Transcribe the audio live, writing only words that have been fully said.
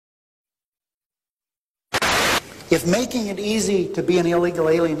If making it easy to be an illegal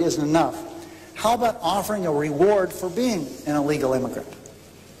alien isn't enough, how about offering a reward for being an illegal immigrant?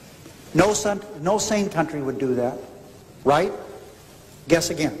 No sane country would do that, right? Guess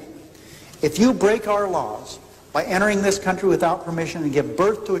again. If you break our laws by entering this country without permission and give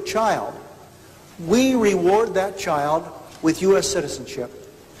birth to a child, we reward that child with U.S. citizenship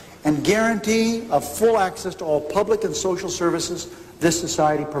and guarantee of full access to all public and social services this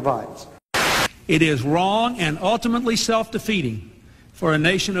society provides. It is wrong and ultimately self-defeating for a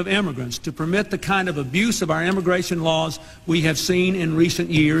nation of immigrants to permit the kind of abuse of our immigration laws we have seen in recent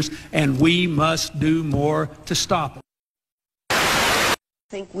years, and we must do more to stop it. I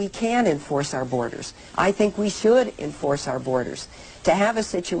think we can enforce our borders. I think we should enforce our borders. To have a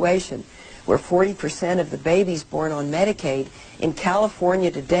situation where 40% of the babies born on Medicaid in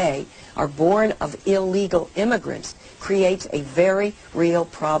California today are born of illegal immigrants creates a very real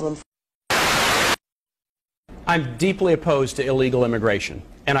problem. I'm deeply opposed to illegal immigration,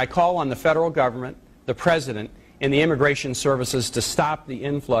 and I call on the federal government, the president, and the immigration services to stop the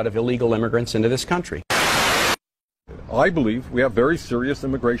inflood of illegal immigrants into this country. I believe we have very serious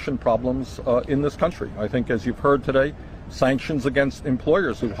immigration problems in this country. I think, as you've heard today, sanctions against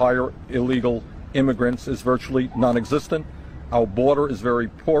employers who hire illegal immigrants is virtually non-existent. Our border is very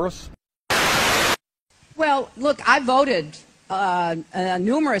porous. Well, look, I voted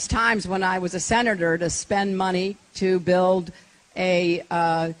numerous times when I was a senator to spend money to build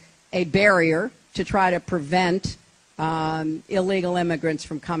a barrier to try to prevent illegal immigrants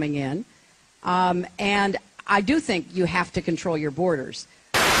from coming in. And I do think you have to control your borders.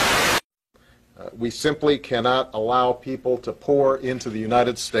 We simply cannot allow people to pour into the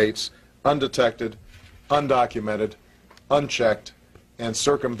United States undetected, undocumented, unchecked, and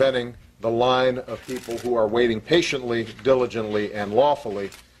circumventing the line of people who are waiting patiently, diligently, and lawfully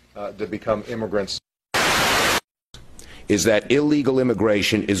to become immigrants. Is that illegal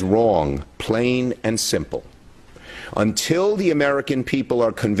immigration is wrong, plain and simple. Until the American people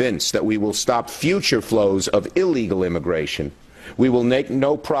are convinced that we will stop future flows of illegal immigration, we will make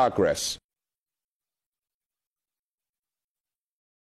no progress